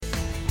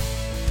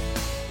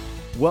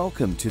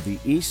Welcome to the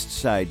East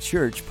Side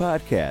Church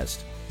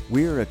podcast.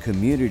 We're a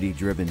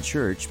community-driven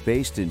church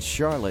based in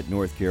Charlotte,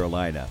 North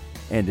Carolina,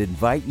 and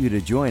invite you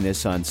to join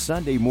us on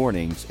Sunday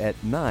mornings at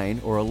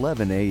 9 or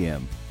 11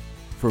 a.m.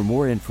 For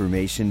more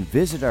information,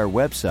 visit our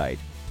website,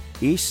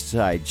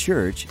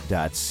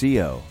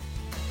 eastsidechurch.co.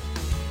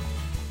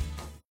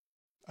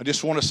 I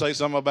just want to say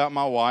something about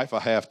my wife. I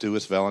have to.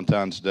 It's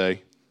Valentine's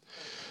Day.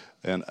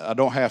 And I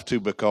don't have to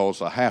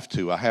because I have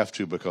to. I have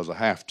to because I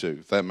have to,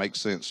 if that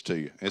makes sense to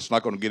you. It's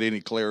not going to get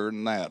any clearer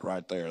than that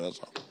right there. That's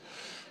all.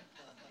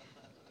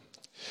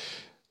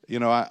 You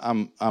know,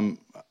 I'm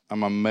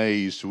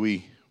amazed.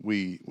 We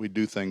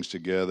do things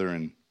together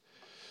and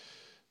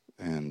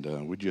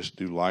we just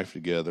do life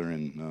together,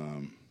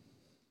 and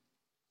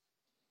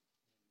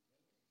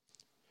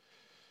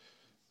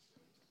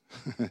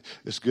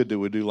it's good that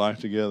we do life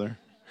together.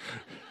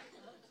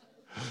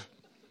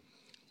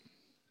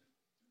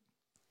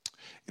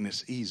 And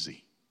it's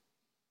easy.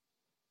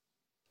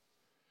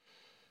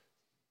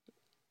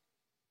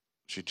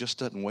 She just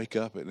doesn't wake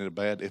up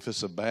if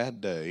it's a bad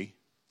day,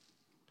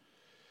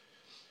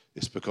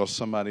 it's because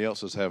somebody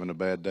else is having a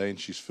bad day and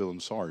she's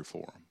feeling sorry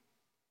for them.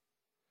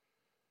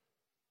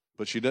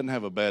 But she doesn't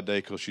have a bad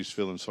day because she's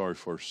feeling sorry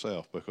for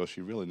herself, because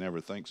she really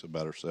never thinks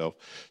about herself.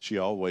 She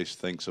always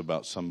thinks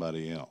about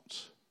somebody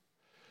else.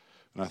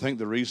 And I think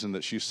the reason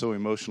that she's so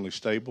emotionally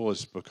stable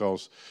is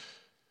because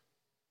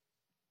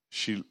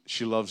she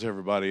loves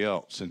everybody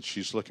else, and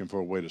she's looking for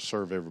a way to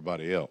serve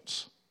everybody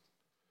else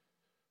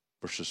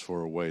versus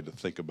for a way to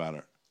think about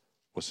it,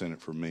 what's in it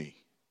for me.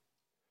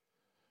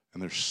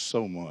 And there's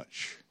so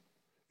much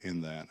in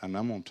that. And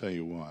I'm going to tell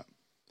you what,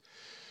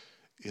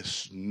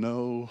 it's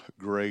no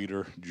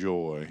greater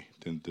joy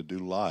than to do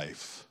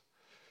life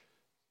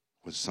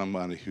with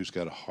somebody who's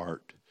got a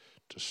heart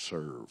to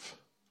serve.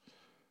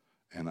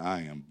 And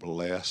I am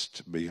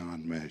blessed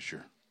beyond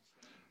measure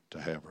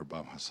to have her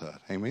by my side.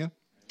 Amen?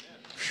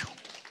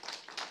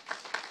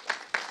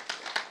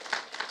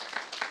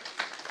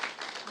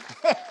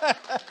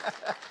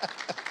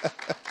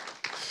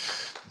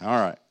 All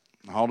right.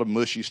 All the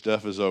mushy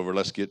stuff is over.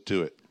 Let's get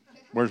to it.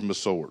 Where's my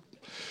sword?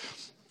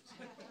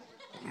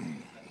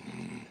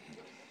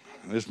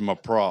 This is my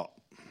prop.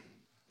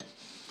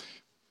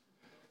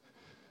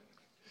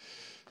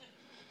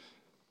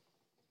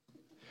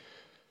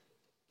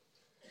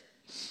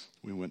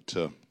 We went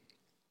to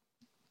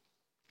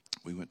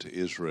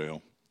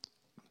Israel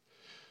a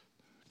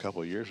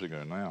couple of years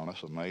ago now.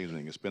 That's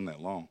amazing. It's been that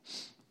long.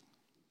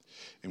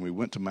 And we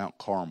went to Mount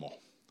Carmel,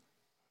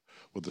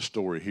 where the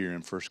story here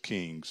in 1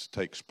 Kings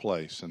takes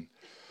place. And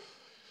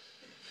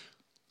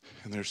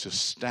there's this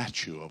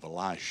statue of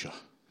Elisha,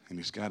 and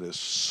he's got his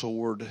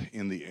sword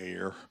in the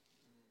air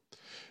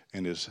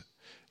and his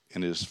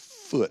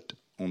foot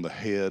on the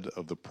head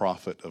of the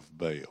prophet of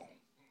Baal.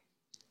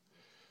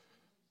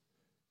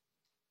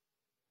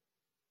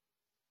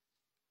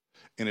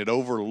 And it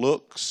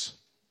overlooks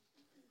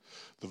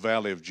the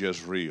valley of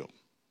Jezreel.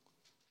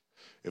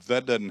 If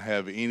that doesn't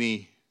have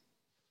any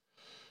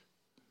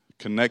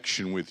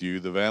connection with you,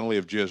 the valley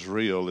of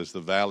Jezreel is the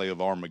valley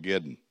of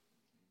Armageddon.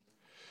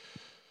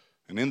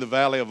 And in the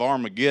valley of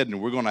Armageddon,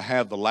 we're going to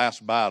have the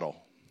last battle.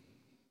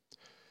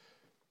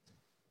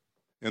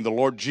 And the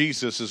Lord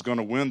Jesus is going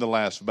to win the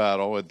last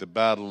battle at the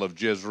battle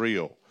of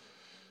Jezreel,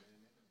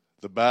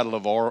 the battle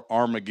of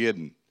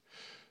Armageddon.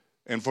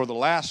 And for the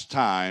last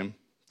time,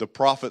 the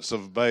prophets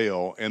of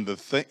Baal and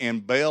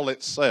Baal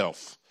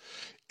itself,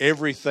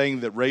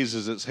 everything that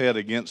raises its head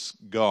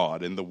against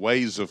God and the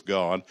ways of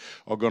God,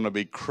 are going to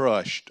be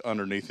crushed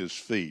underneath his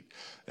feet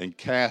and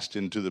cast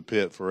into the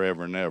pit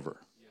forever and ever.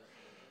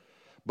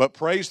 But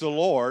praise the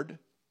Lord,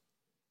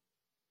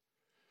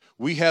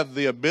 we have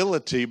the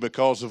ability,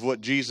 because of what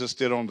Jesus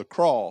did on the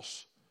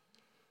cross,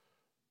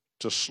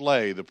 to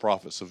slay the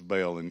prophets of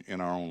Baal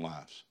in our own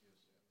lives.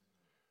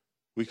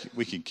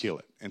 We can kill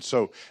it. And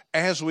so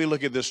as we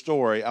look at this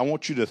story, I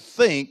want you to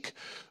think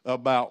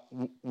about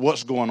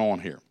what's going on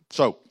here.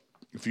 So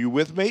if you're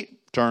with me,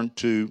 turn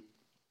to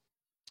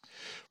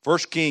 1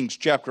 Kings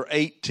chapter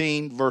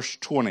 18, verse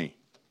 20.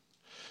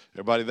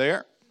 Everybody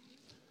there?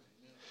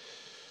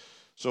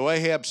 So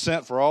Ahab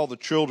sent for all the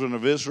children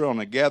of Israel, and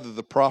they gathered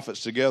the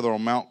prophets together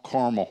on Mount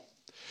Carmel.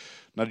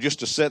 Now, just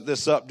to set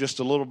this up just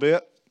a little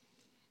bit,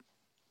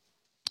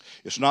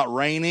 it's not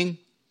raining,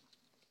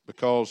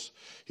 because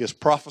he has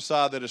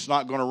prophesied that it's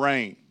not going to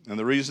rain. And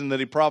the reason that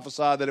he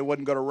prophesied that it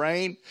wasn't going to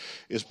rain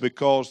is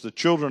because the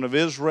children of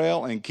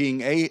Israel and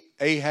King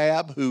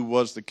Ahab, who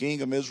was the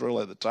king of Israel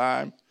at the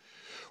time,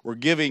 were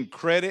giving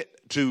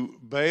credit to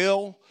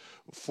Baal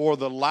for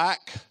the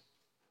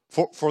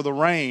for the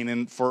rain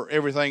and for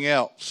everything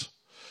else.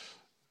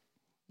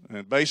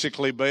 And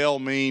basically, Baal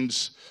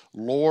means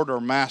Lord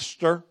or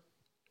Master.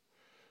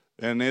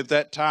 And at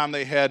that time,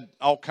 they had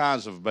all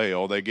kinds of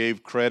Baal. They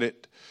gave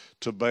credit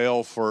to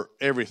Baal for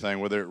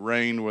everything, whether it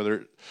rained,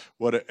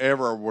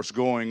 whatever was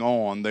going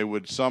on, they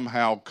would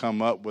somehow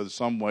come up with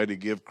some way to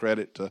give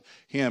credit to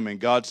him. And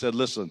God said,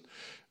 listen,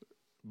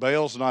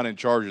 Baal's not in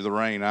charge of the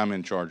rain, I'm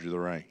in charge of the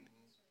rain.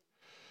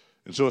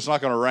 And so it's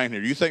not going to rain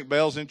here. You think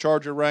Baal's in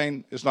charge of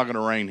rain? It's not going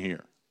to rain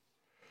here.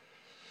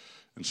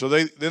 And so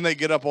then they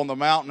get up on the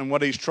mountain, and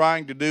what he's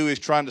trying to do is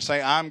trying to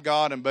say, I'm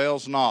God and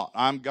Baal's not.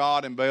 I'm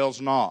God and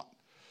Baal's not.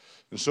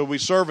 And so we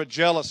serve a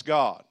jealous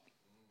God.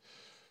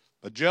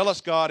 A jealous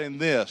God in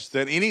this,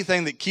 that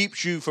anything that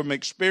keeps you from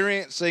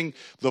experiencing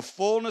the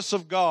fullness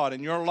of God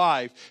in your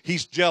life,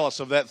 he's jealous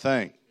of that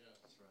thing.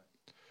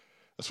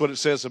 That's what it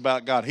says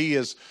about God. He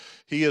is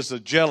a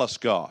jealous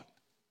God.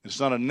 It's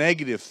not a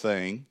negative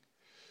thing.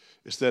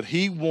 It's that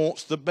he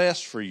wants the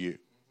best for you.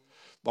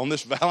 On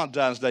this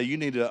Valentine's Day, you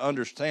need to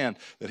understand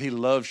that he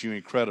loves you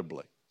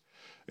incredibly.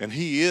 And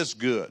he is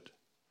good.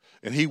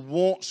 And he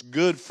wants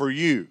good for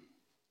you.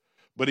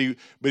 But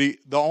the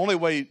only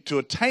way to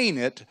attain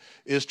it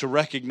is to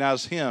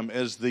recognize him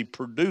as the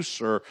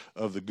producer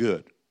of the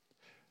good.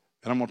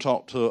 And I'm going to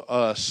talk to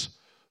us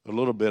a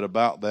little bit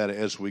about that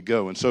as we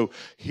go. And so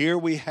here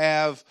we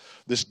have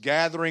this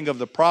gathering of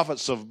the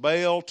prophets of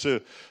Baal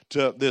to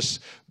this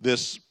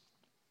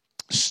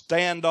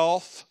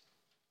standoff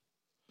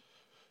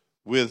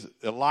with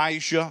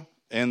Elijah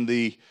and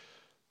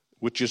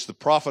which is the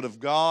prophet of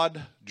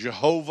God,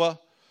 Jehovah,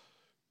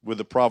 with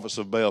the prophets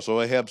of Baal.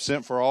 So Ahab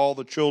sent for all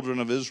the children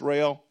of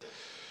Israel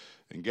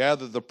and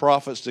gathered the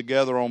prophets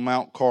together on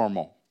Mount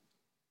Carmel.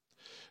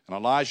 And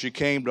Elijah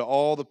came to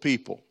all the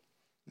people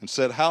and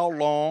said, how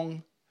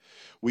long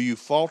will you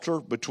falter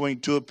between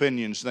two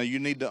opinions? Now you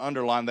need to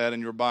underline that in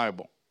your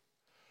Bible.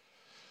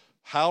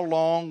 How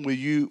long will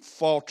you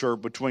falter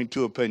between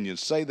two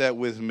opinions? Say that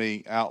with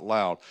me out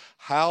loud.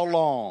 How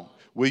long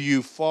will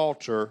you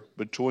falter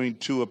between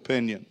two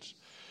opinions?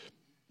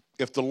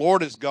 If the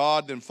Lord is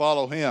God, then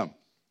follow him.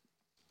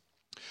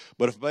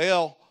 But if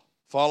Baal,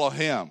 follow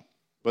him.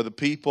 But the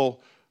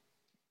people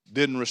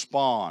didn't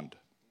respond.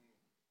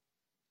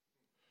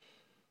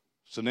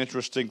 It's an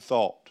interesting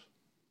thought.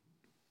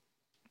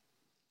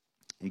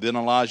 And then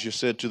Elijah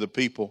said to the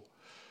people,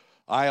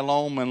 I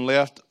alone am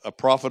left a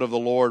prophet of the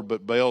Lord,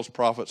 but Baal's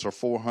prophets are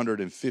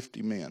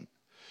 450 men.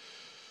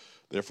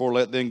 Therefore,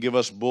 let them give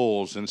us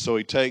bulls. And so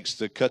he takes,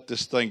 to cut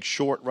this thing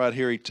short right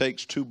here, he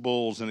takes 2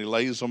 bulls and he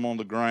lays them on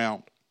the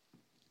ground.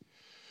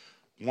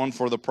 One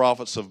for the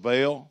prophets of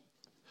Baal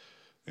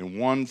and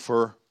one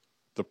for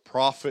the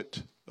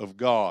prophet of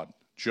God,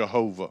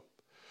 Jehovah.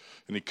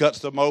 And he cuts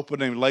them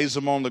open and he lays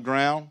them on the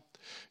ground.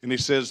 And he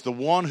says, the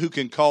one who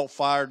can call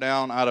fire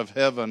down out of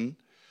heaven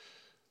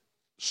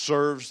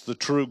serves the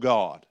true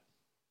God.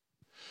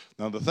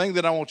 Now, the thing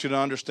that I want you to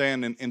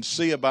understand and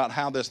see about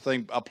how this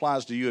thing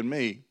applies to you and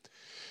me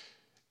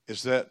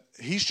is that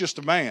he's just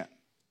a man.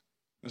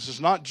 This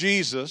is not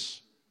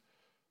Jesus.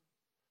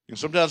 And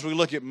sometimes we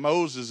look at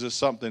Moses as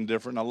something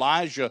different.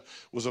 Elijah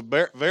was a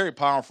very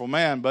powerful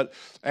man, but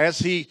as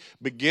he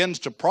begins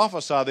to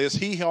prophesy this,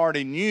 he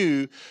already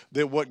knew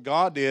that what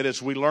God did,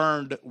 as we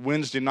learned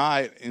Wednesday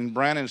night in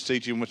Brandon's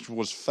teaching, which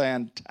was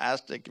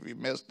fantastic. If you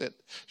missed it,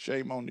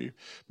 shame on you.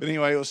 But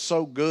anyway, it was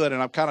so good,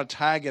 and I'm kind of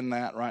tagging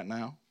that right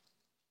now.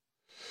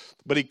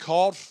 But he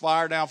called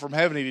fire down from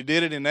heaven. He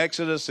did it in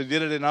Exodus. He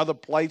did it in other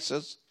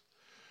places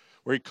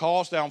where he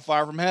calls down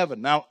fire from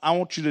heaven. Now, I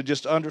want you to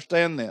just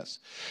understand this,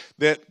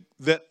 that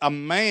a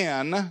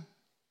man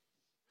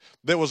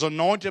that was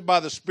anointed by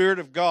the Spirit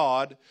of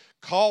God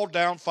called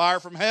down fire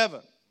from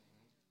heaven.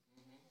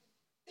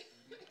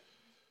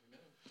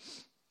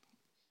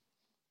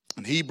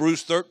 And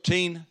Hebrews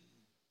 13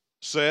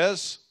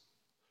 says,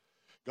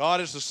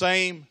 God is the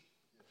same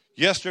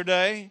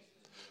yesterday,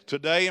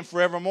 today, and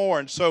forevermore.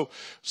 And so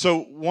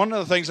one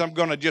of the things I'm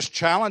going to just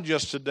challenge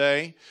us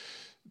today,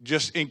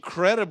 just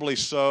incredibly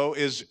so,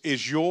 is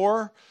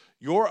your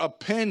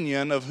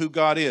opinion of who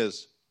God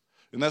is.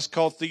 And that's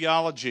called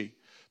theology.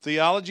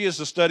 Theology is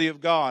the study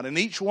of God. And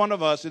each one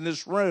of us in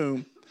this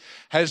room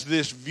has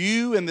this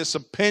view and this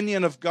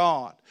opinion of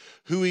God,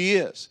 who he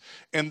is.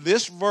 And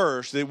this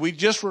verse that we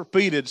just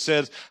repeated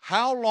says,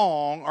 how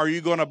long are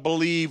you going to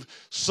believe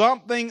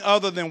something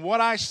other than what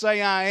I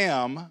say I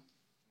am?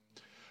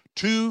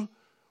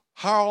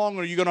 How long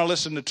are you going to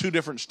listen to 2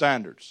 different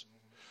standards?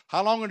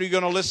 How long are you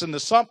going to listen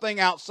to something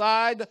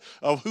outside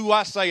of who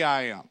I say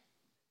I am?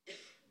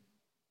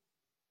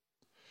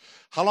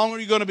 How long are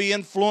you going to be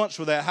influenced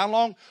with that? How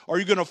long are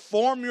you going to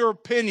form your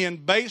opinion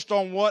based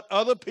on what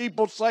other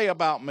people say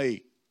about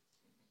me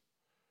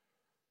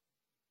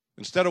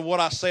instead of what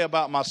I say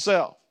about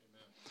myself?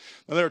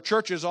 Now, there are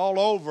churches all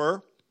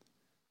over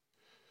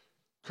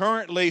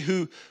currently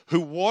who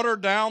water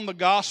down the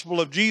gospel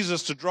of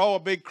Jesus to draw a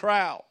big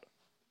crowd.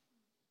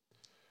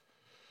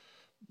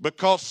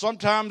 Because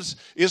sometimes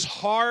it's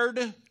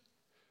hard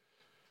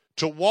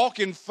to walk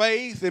in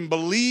faith and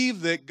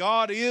believe that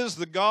God is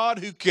the God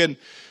who can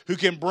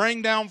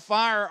bring down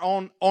fire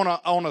on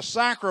a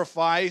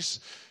sacrifice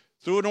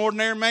through an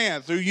ordinary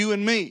man, through you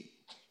and me.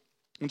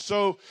 And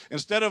so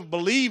instead of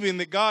believing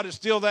that God is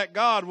still that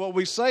God, what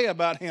we say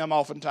about him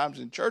oftentimes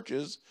in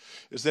churches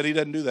is that he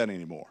doesn't do that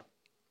anymore.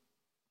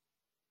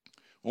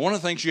 One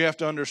of the things you have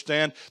to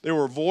understand, there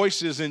were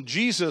voices in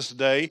Jesus'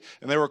 day,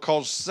 and they were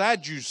called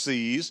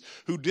Sadducees,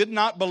 who did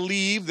not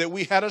believe that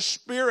we had a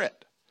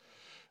spirit.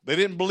 They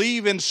didn't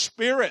believe in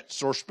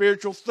spirits or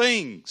spiritual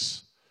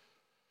things.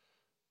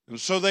 And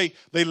so they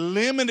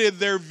limited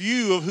their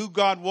view of who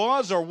God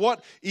was or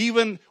what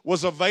even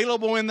was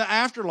available in the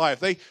afterlife.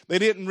 They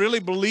didn't really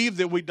believe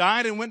that we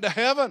died and went to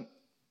heaven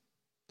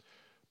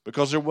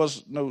because there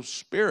was no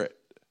spirit.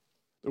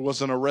 There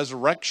wasn't a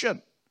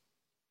resurrection.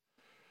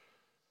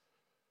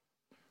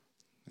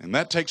 And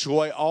that takes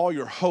away all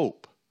your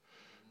hope.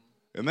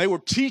 And they were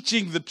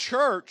teaching the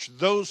church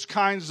those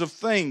kinds of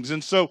things.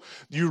 And so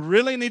you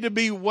really need to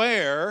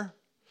beware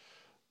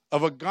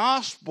of a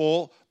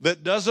gospel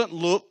that doesn't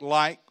look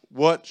like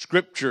what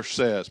Scripture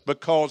says,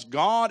 because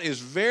God is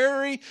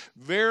very,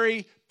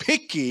 very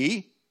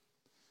picky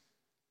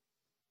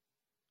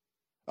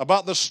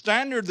about the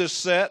standard that's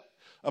set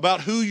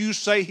about who you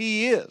say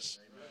He is.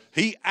 Amen.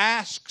 He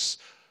asks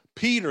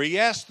Peter, He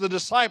asks the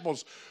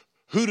disciples,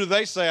 who do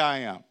they say I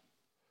am?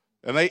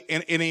 And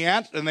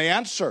they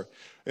answer.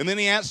 And then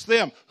He asks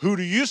them, who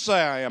do you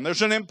say I am?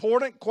 There's an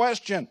important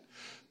question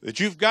that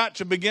you've got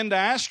to begin to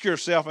ask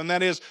yourself, and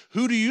that is,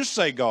 who do you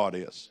say God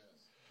is?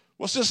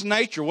 What's His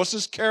nature? What's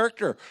His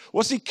character?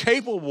 What's He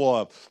capable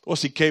of?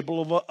 What's He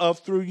capable of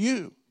through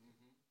you?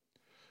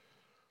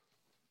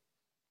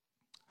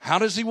 How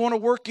does He want to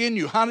work in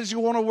you? How does He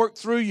want to work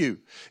through you?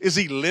 Is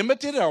He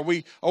limited? Are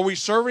we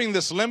serving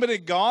this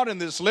limited God in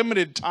this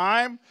limited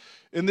time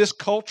in this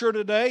culture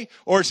today?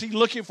 Or is He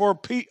looking for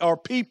our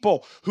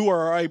people who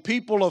are a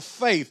people of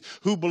faith,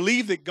 who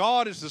believe that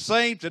God is the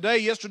same today,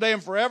 yesterday,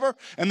 and forever,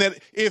 and that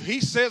if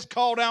He says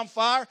call down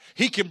fire,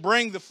 He can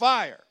bring the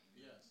fire?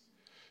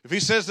 If He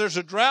says there's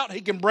a drought,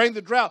 He can bring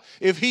the drought.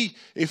 If he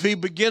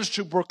begins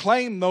to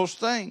proclaim those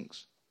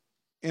things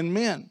in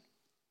men.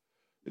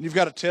 And you've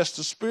got to test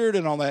the Spirit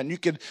in on that. And you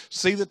can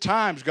see the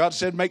times. God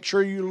said make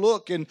sure you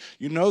look and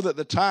you know that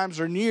the times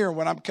are near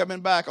when I'm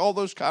coming back. All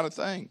those kind of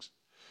things.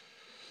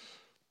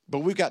 But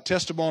we've got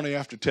testimony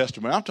after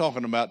testimony. I'm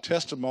talking about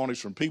testimonies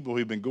from people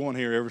who've been going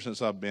here ever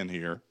since I've been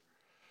here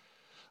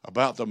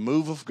about the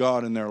move of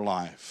God in their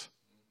life.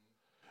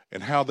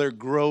 And how they're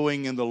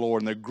growing in the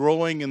Lord and they're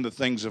growing in the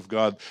things of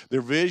God.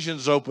 Their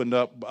visions opened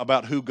up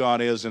about who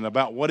God is and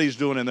about what He's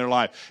doing in their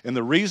life. And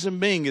the reason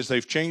being is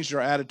they've changed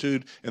their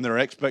attitude and their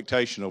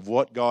expectation of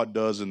what God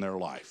does in their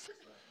life.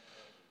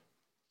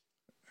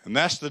 And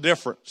that's the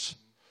difference.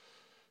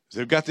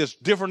 They've got this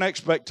different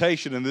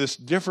expectation and this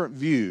different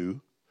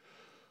view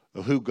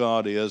of who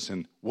God is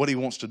and what He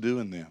wants to do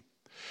in them.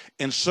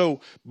 And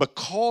so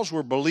because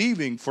we're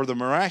believing for the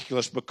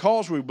miraculous,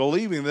 because we're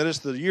believing that it's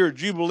the year of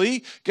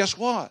Jubilee, guess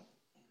what?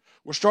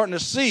 We're starting to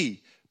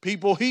see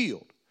people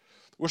healed.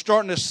 We're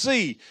starting to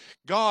see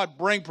God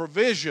bring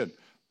provision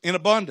in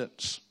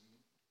abundance.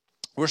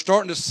 We're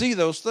starting to see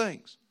those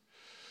things.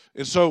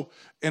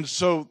 And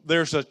so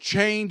there's a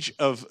change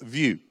of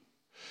view.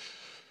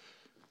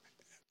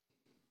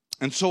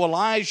 And so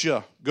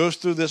Elijah goes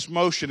through this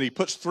motion. He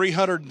puts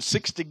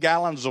 360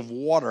 gallons of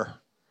water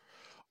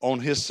on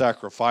his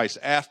sacrifice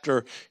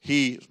after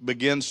he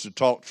begins to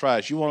talk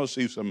trash. You want to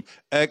see some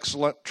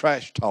excellent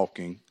trash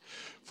talking.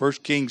 1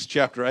 Kings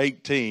chapter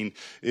 18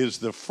 is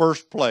the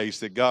first place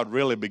that God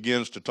really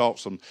begins to talk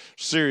some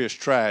serious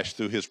trash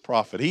through His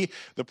prophet.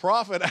 The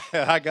prophet,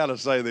 I got to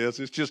say this,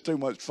 it's just too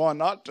much fun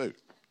not to.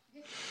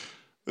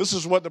 This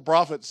is what the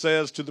prophet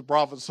says to the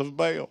prophets of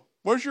Baal.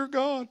 Where's your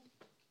God?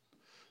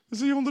 Is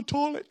He on the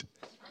toilet?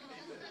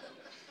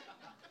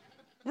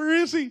 Where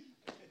is He?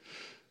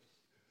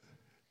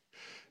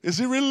 Is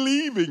He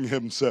relieving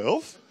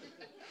Himself?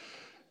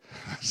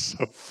 That's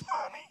so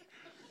funny.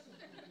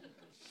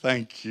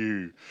 Thank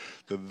you.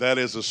 That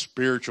is a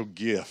spiritual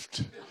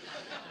gift.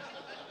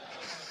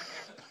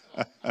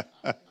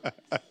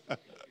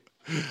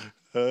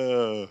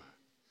 And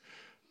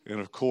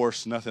of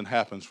course, nothing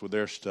happens with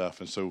their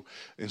stuff. And so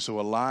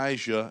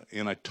Elijah,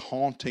 in a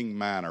taunting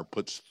manner,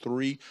 puts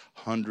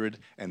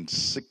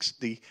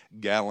 360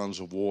 gallons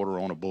of water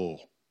on a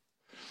bull.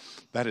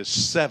 That is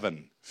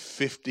 7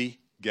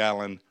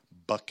 50-gallon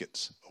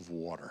buckets of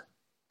water.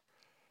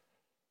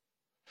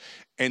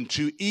 And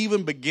to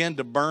even begin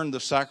to burn the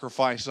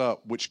sacrifice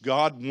up, which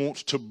God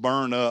wants to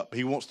burn up.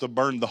 He wants to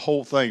burn the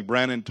whole thing.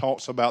 Brandon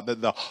talks about that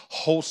the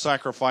whole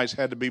sacrifice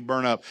had to be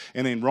burned up.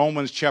 And in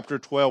Romans chapter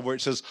 12, where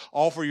it says,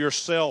 offer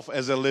yourself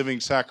as a living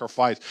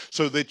sacrifice,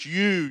 so that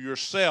you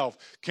yourself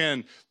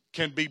can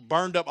be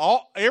burned up.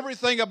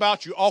 Everything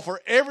about you, offer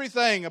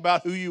everything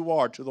about who you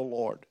are to the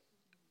Lord.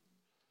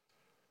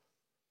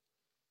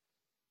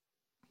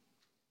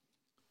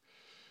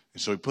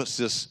 And so he puts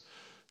this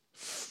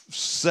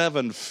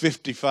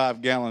 50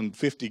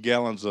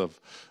 gallons of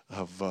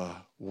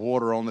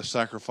water on the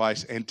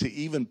sacrifice. And to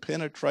even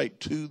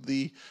penetrate to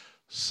the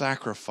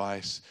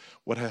sacrifice,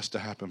 what has to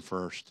happen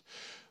first?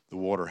 The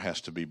water has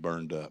to be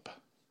burned up.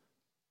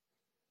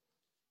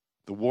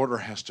 The water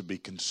has to be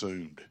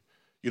consumed.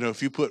 You know,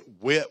 if you put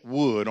wet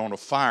wood on a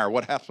fire,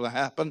 what has to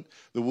happen?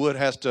 The wood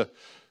has to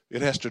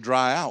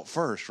dry out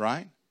first,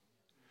 right?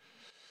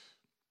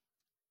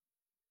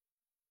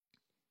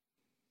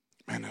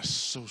 Man, that's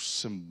so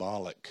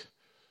symbolic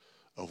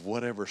of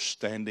whatever's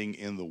standing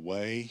in the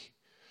way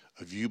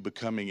of you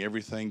becoming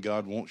everything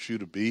God wants you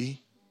to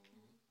be,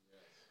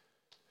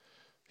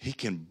 He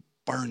can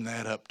burn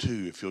that up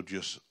too if you'll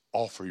just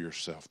offer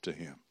yourself to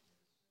Him.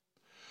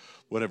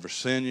 Whatever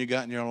sin you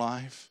got in your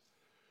life,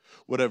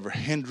 whatever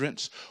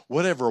hindrance,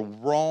 whatever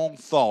wrong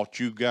thought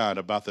you got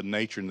about the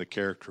nature and the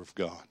character of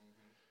God,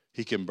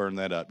 He can burn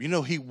that up. You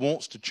know, He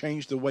wants to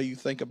change the way you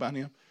think about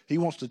Him. He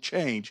wants to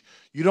change.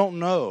 You don't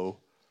know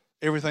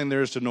everything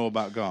there is to know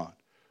about God.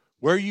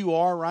 Where you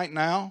are right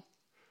now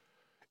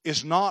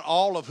is not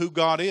all of who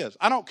God is.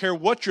 I don't care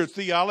what your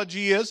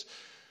theology is.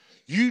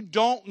 You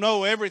don't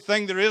know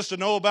everything there is to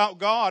know about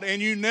God,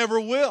 and you never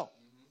will.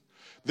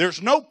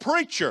 There's no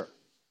preacher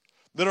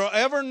that'll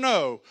ever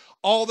know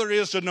all there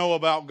is to know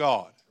about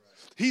God.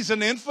 He's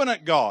an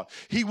infinite God.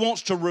 He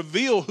wants to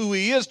reveal who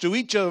He is to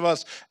each of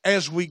us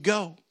as we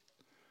go.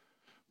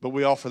 But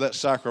we offer that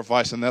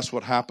sacrifice, and that's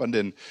what happened.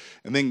 And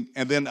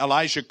then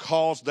Elijah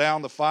calls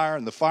down the fire,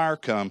 and the fire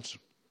comes.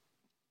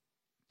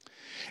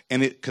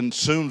 And it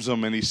consumes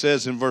them. And he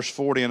says in verse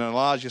 40, and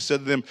Elijah said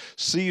to them,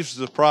 seize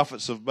the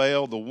prophets of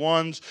Baal, the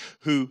ones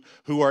who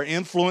are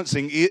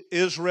influencing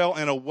Israel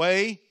in a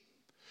way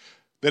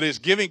that is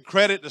giving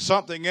credit to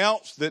something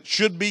else that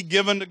should be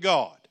given to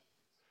God.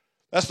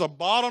 That's the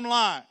bottom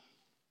line.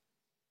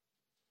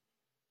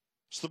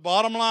 It's the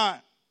bottom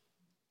line.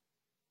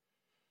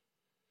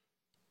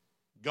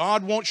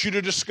 God wants you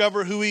to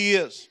discover who He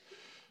is.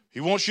 He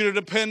wants you to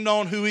depend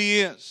on who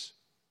He is.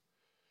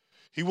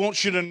 He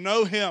wants you to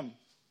know Him.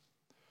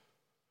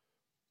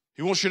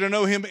 He wants you to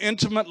know Him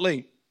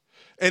intimately.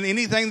 And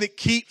anything that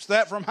keeps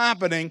that from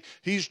happening,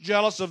 He's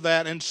jealous of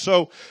that. And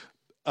so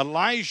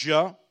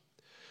Elijah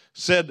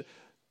said,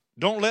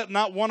 don't let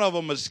not one of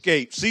them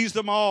escape. Seize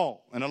them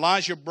all. And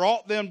Elijah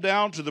brought them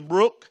down to the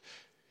brook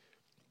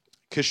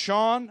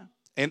Kishon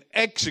and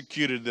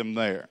executed them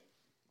there.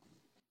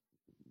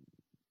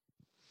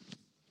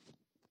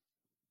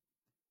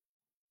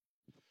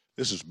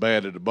 This is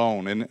bad to the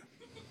bone, isn't it?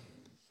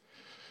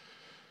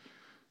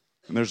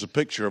 And there's a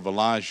picture of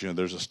Elijah.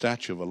 There's a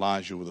statue of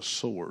Elijah with a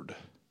sword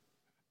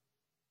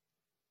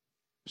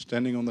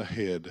standing on the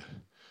head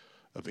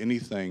of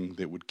anything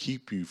that would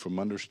keep you from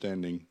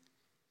understanding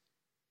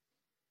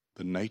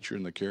the nature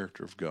and the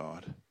character of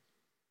God.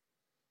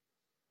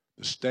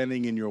 It's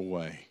standing in your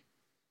way.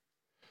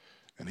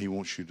 And He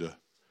wants you to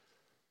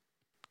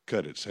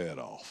cut its head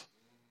off.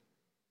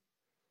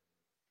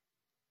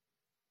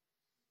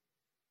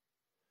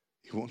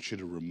 He wants you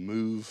to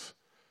remove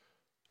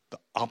the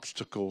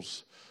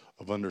obstacles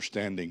of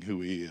understanding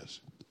who He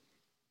is.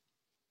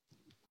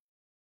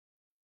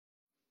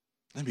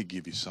 Let me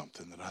give you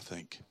something that I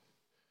think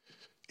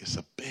is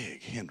a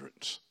big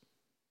hindrance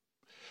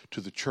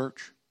to the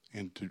church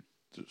and to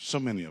so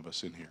many of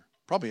us in here,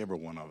 probably every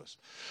one of us.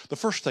 The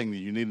first thing that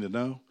you need to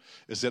know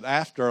is that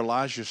after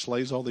Elijah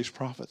slays all these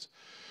prophets,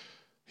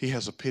 he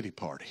has a pity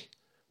party.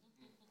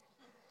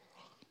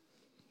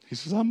 He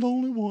says, I'm the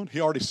only one.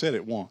 He already said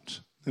it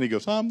once. And he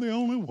goes, I'm the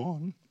only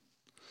one.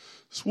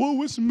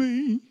 Woe is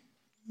me.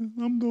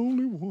 I'm the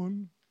only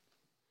one.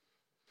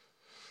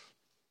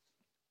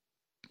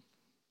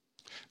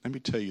 Let me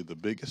tell you the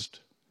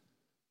biggest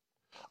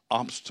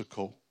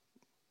obstacle,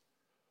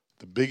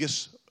 the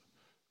biggest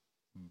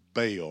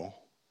Baal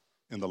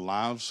in the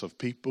lives of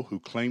people who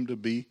claim to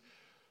be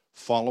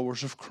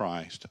followers of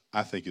Christ,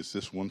 I think it's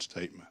this one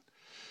statement.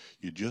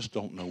 You just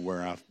don't know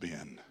where I've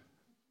been.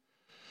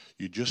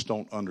 You just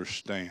don't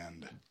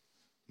understand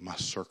my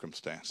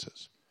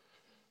circumstances.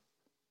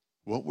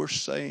 What we're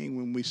saying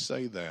when we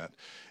say that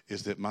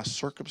is that my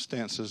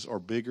circumstances are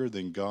bigger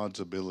than God's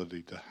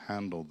ability to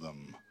handle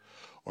them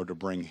or to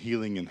bring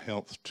healing and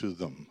health to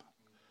them.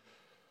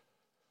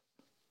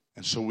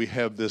 And so we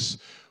have this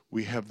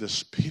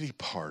pity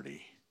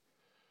party,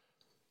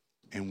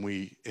 and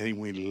we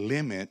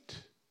limit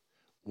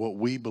what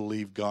we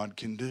believe God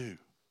can do.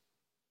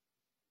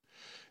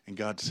 And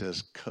God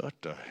says, cut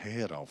the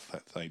head off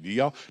that thing.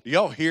 Do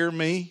y'all hear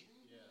me?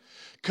 Yeah.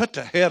 Cut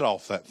the head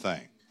off that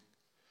thing.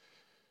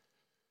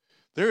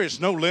 There is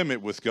no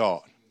limit with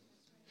God.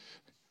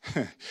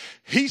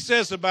 He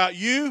says about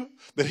you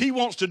that He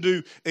wants to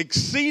do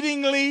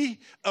exceedingly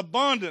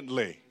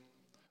abundantly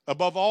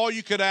above all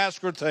you could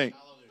ask or think.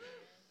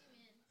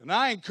 And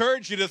I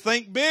encourage you to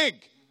think big.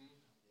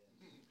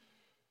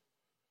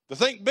 To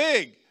think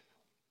big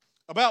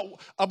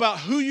about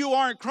who you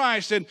are in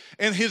Christ and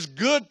His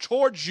good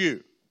towards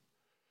you.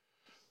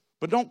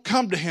 But don't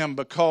come to Him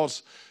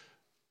because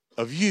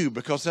of you,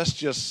 because that's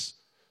just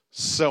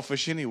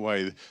selfish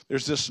anyway.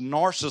 There's this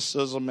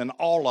narcissism in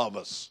all of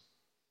us.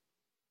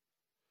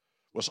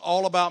 Well, it's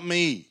all about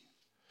me.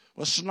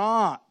 Well, it's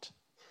not.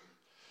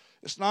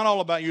 It's not all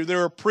about you.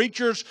 There are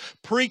preachers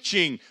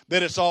preaching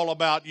that it's all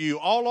about you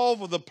all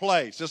over the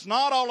place. It's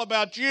not all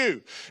about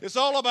you. It's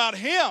all about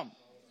Him.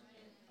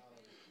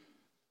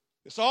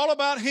 It's all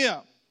about Him.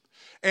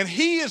 And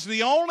He is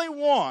the only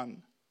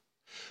one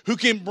who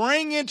can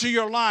bring into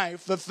your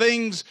life the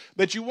things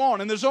that you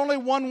want. And there's only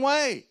one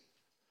way,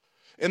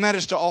 and that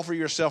is to offer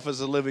yourself as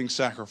a living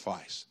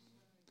sacrifice.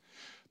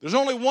 There's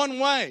only one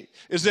way,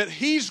 is that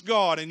He's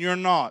God and you're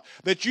not.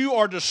 That you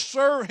are to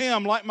serve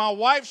Him like my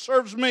wife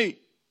serves me.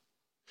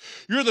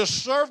 You're to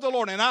serve the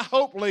Lord, and I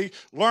hopefully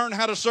learn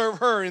how to serve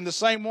her in the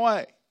same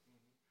way.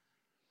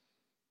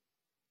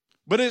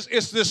 But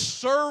it's this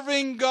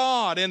serving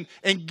God and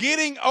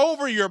getting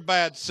over your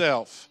bad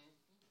self.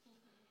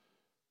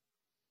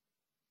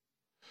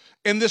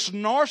 And this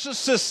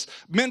narcissist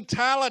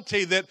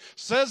mentality that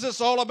says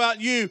it's all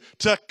about you,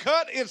 to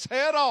cut its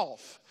head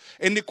off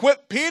and to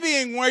quit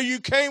pitying where you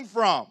came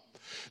from.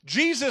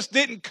 Jesus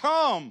didn't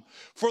come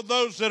for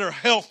those that are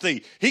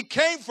healthy. He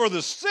came for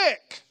the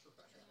sick.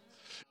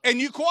 And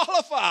you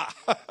qualify.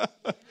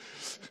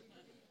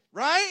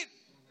 Right?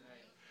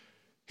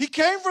 He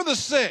came for the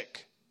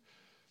sick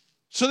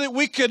so that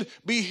we could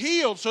be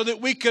healed, so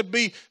that we could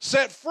be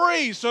set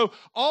free, so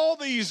all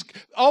these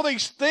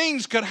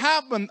things could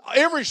happen.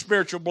 Every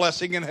spiritual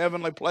blessing in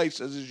heavenly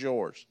places is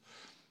yours.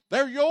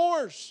 They're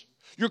yours.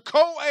 You're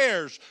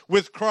co-heirs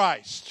with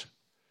Christ.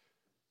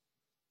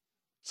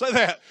 Say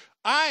that.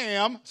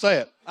 Say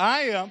it. I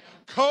am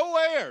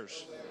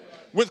co-heirs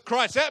with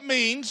Christ. That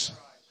means,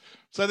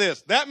 say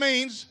this, that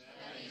means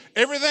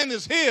everything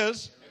that's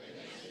His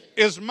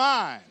is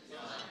mine.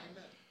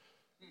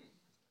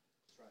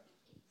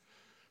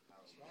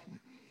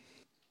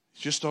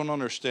 You just don't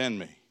understand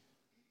me.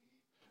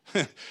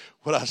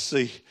 What I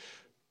see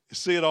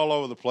it all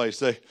over the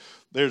place.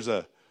 There's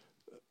a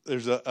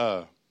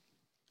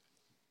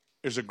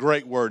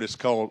great word. It's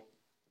called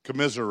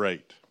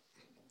commiserate.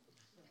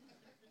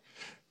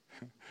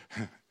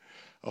 I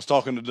was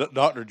talking to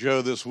Dr.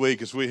 Joe this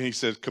week. He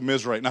said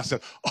commiserate. And I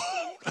said,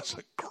 oh, that's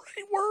a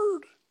great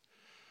word.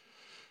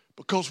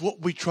 Because what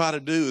we try to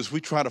do is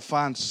we try to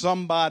find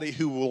somebody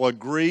who will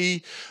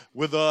agree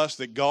with us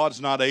that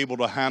God's not able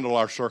to handle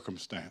our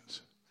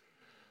circumstance.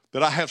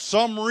 That I have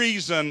some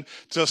reason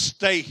to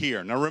stay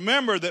here. Now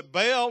remember that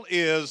Baal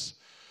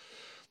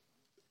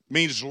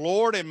means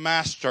Lord and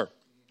Master.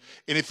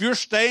 And if you're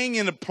staying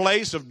in a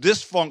place of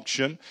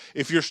dysfunction,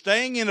 if you're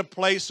staying in a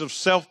place of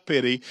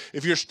self-pity,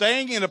 if you're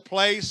staying in a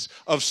place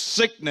of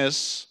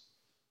sickness,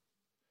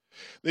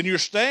 then you're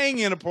staying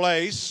in a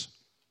place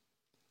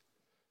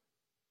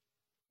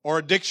or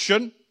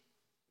addiction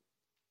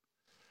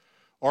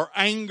or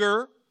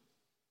anger.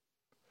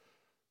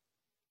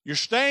 You're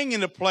staying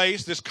in a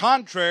place that's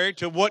contrary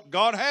to what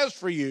God has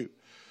for you.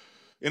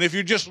 And if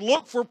you just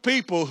look for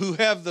people who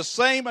have the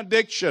same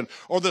addiction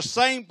or the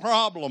same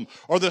problem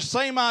or the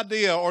same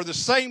idea or the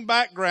same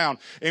background,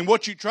 and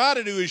what you try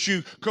to do is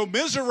you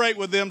commiserate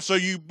with them so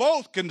you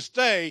both can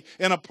stay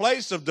in a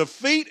place of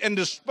defeat and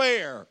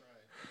despair.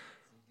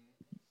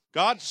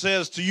 God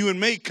says to you and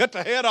me, cut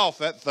the head off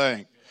that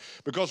thing.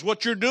 Because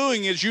what you're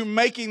doing is you're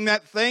making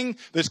that thing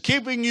that's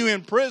keeping you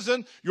in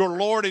prison your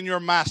Lord and your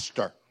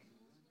Master.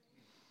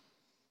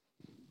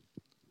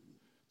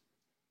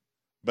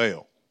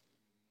 Baal.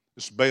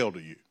 It's Baal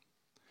to you.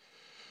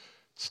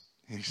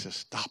 And he says,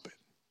 stop it.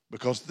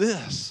 Because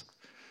this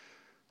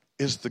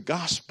is the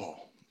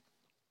gospel.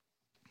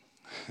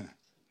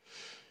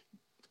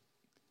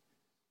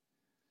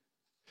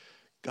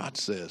 God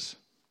says,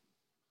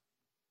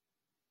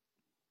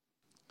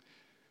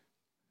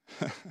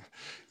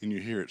 and you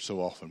hear it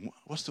so often,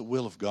 what's the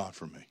will of God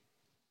for me?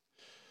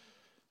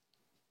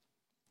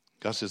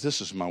 God says, this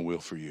is my will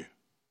for you.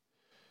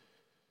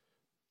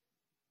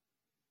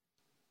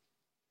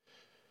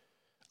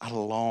 I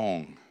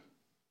long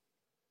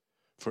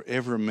for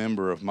every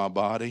member of my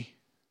body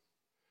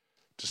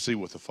to see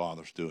what the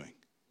Father's doing.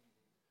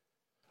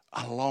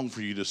 I long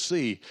for you to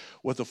see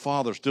what the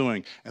Father's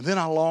doing. And then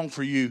I long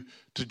for you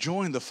to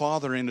join the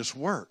Father in His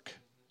work.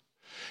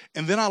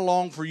 And then I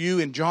long for you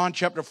in John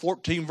chapter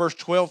 14, verse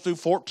 12 through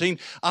 14,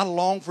 I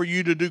long for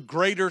you to do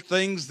greater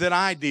things than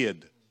I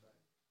did.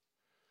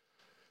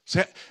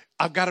 See,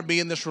 I've got to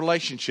be in this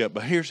relationship,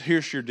 but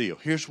here's your deal.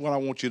 Here's what I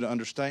want you to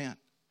understand.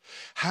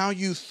 How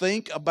you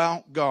think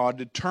about God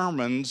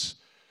determines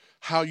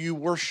how you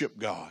worship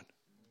God.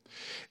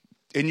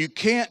 And you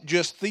can't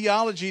just,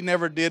 theology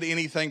never did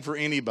anything for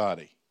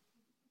anybody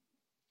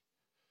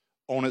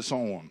on its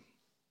own.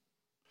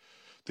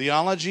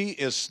 Theology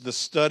is the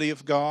study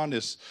of God,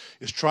 is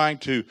trying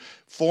to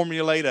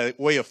formulate a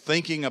way of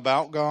thinking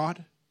about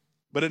God.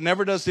 But it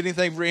never does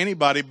anything for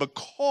anybody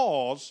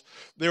because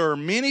there are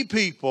many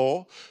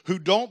people who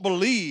don't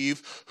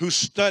believe who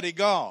study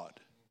God.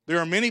 There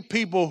are many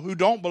people who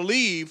don't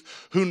believe,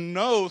 who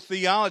know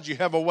theology,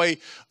 have a way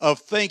of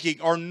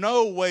thinking or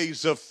know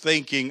ways of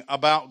thinking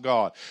about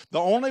God. The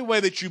only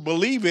way that you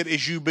believe it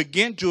is you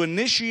begin to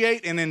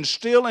initiate and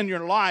instill in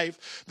your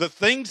life the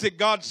things that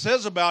God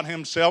says about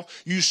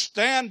Himself. You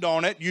stand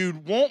on it. You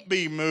won't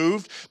be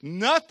moved.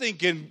 Nothing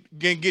can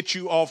get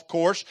you off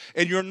course,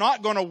 and you're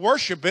not going to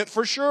worship it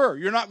for sure.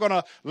 You're not going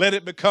to let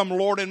it become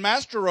Lord and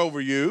Master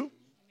over you.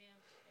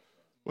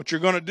 What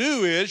you're going to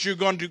do is you're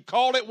going to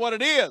call it what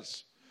it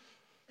is.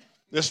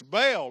 This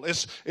Baal,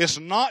 it's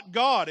not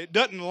God. It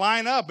doesn't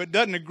line up. It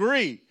doesn't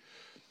agree.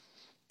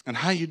 And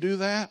how you do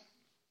that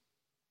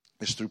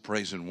is through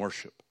praise and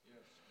worship.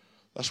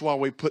 That's why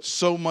we put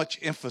so much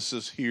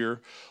emphasis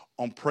here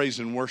on praise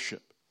and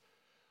worship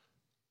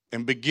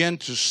and begin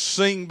to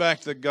sing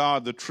back to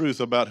God the truth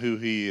about who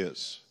He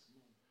is.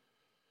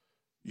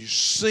 You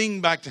sing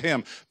back to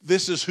Him,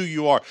 this is who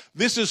you are.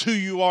 This is who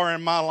you are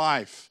in my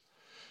life.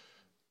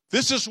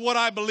 This is what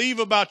I believe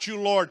about you,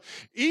 Lord.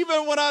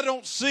 Even when I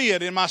don't see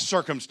it in my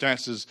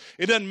circumstances,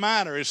 it doesn't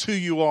matter. It's who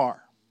you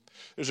are.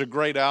 There's a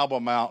great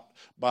album out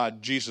by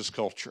Jesus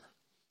Culture.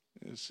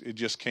 It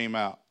just came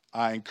out.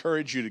 I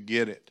encourage you to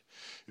get it.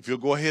 If you'll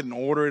go ahead and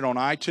order it on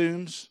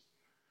iTunes,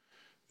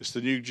 it's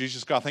the new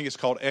Jesus God. I think it's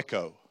called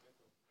Echo.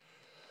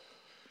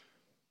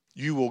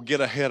 You will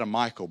get ahead of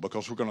Michael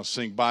because we're going to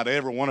sing by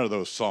every one of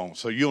those songs.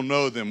 So you'll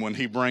know them when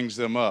he brings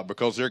them up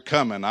because they're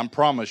coming. I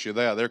promise you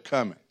that. They're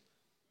coming.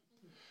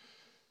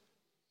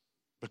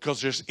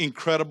 Because there's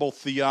incredible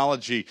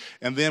theology.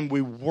 And then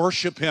we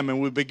worship Him and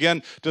we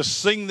begin to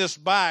sing this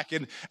back.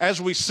 And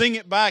as we sing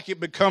it back, it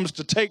becomes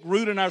to take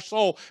root in our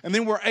soul. And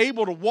then we're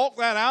able to walk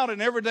that out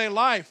in everyday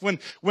life.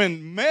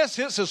 When mess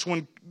hits us,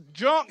 when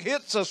junk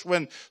hits us,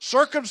 when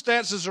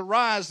circumstances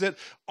arise that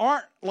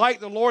aren't like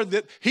the Lord,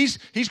 that He's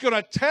going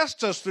to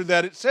test us through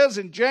that. It says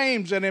in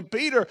James and in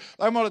Peter,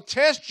 I'm going to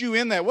test you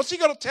in that. What's He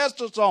going to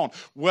test us on?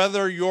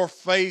 Whether your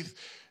faith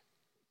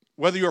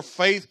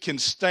can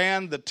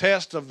stand the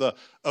test of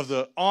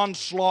the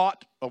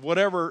onslaught of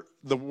whatever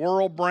the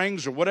world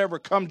brings or whatever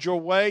comes your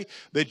way,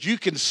 that you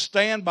can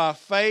stand by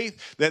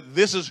faith that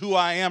this is who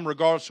I am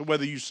regardless of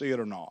whether you see it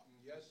or not.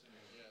 Yes.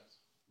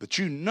 That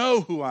you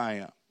know who I am.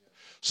 Yes.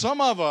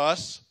 Some of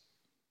us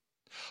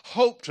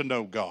hope to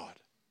know God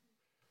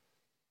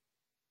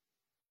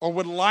or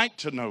would like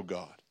to know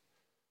God.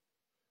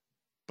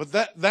 But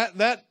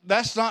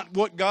that's not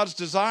what God's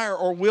desire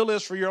or will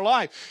is for your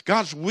life.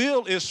 God's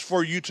will is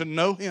for you to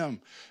know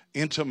Him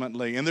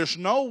intimately. And there's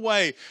no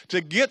way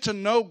to get to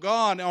know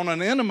God on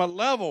an intimate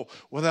level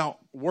without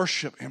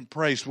worship and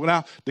praise,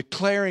 without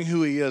declaring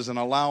who He is and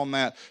allowing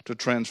that to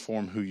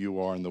transform who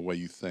you are and the way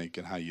you think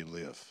and how you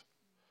live.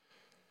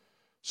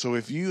 So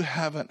if you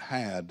haven't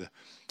had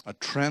a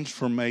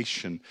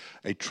transformation,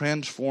 a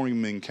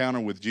transforming encounter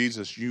with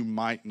Jesus, you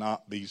might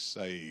not be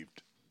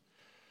saved.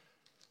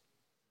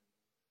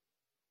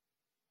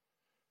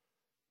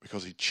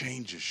 Because He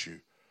changes you.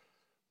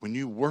 When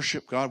you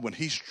worship God, when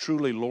He's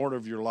truly Lord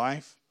of your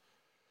life,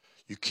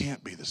 you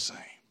can't be the same.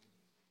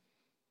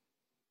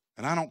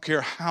 And I don't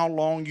care how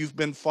long you've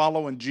been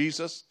following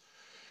Jesus,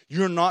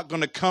 you're not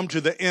going to come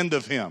to the end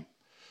of Him.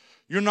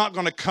 You're not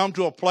going to come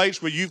to a place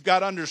where you've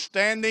got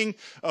understanding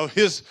of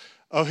His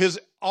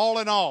all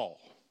in all.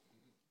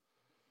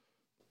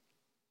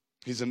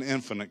 He's an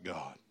infinite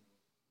God.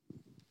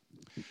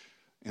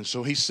 And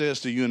so He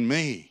says to you and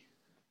me,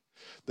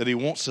 that He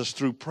wants us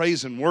through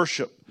praise and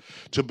worship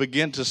to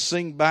begin to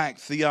sing back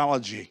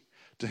theology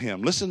to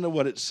Him. Listen to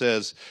what it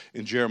says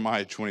in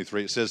Jeremiah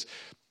 23. It says,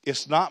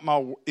 is not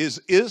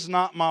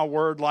my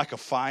word like a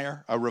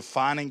fire, a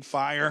refining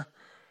fire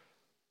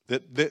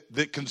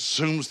that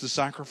consumes the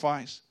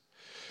sacrifice?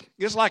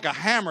 It's like a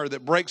hammer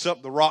that breaks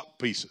up the rock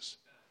pieces.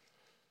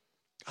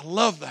 I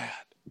love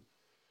that.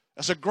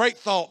 That's a great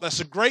thought. That's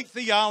a great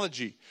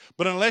theology.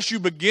 But unless you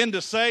begin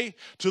to say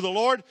to the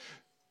Lord,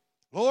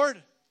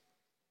 Lord,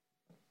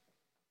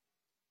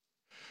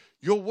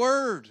 your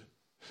word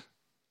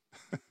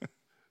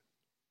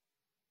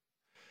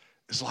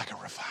is like a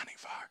refining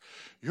fire.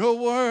 Your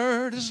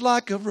word is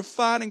like a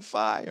refining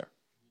fire.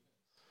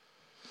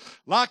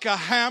 Like a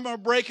hammer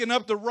breaking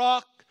up the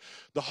rock,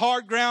 the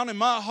hard ground in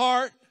my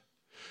heart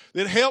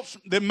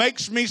that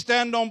makes me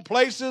stand on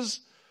places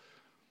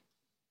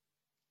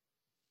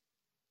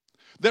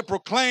that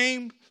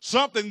proclaim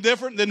something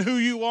different than who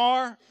you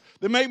are,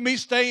 that make me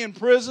stay in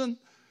prison.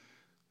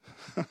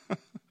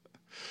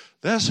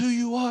 That's who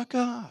you are,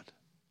 God.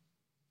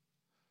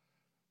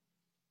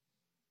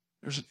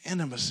 There's an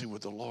intimacy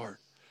with the Lord.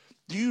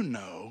 Do you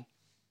know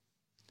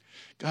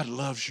God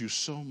loves you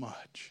so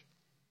much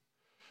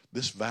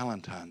this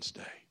Valentine's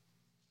Day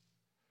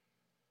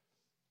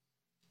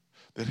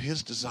that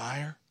His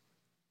desire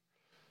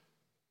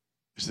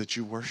is that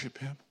you worship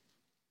Him?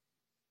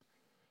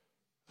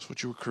 That's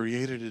what you were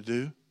created to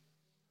do.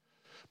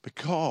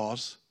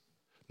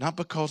 Not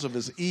because of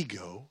His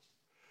ego,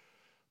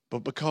 but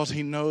because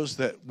He knows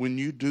that when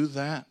you do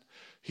that,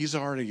 He's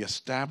already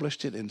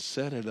established it and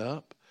set it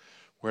up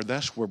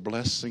that's where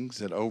blessings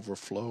that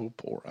overflow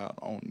pour out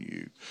on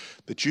you.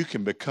 That you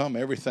can become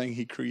everything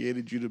He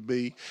created you to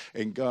be,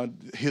 and God,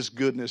 His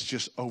goodness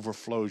just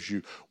overflows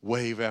you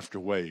wave after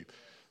wave.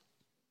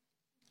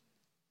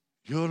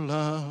 Your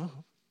love,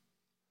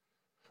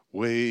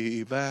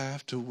 wave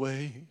after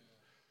wave,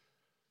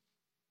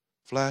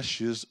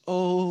 flashes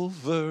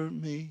over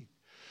me,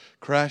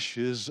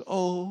 crashes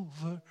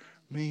over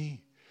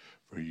me.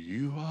 For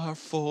you are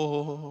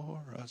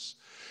for us,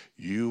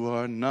 you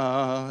are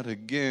not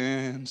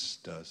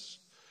against us.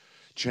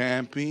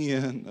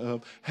 Champion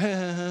of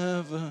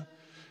heaven,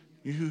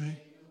 you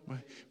wait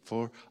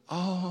for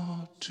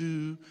all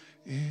to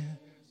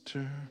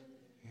enter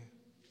in.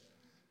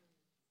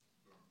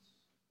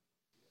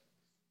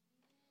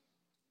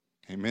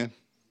 Amen.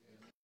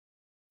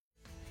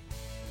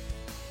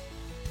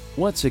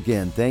 Once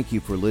again, thank you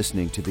for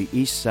listening to the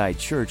Eastside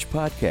Church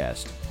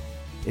podcast.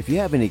 If you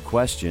have any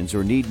questions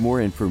or need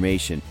more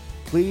information,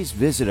 please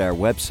visit our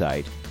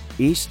website,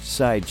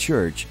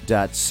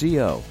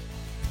 eastsidechurch.co.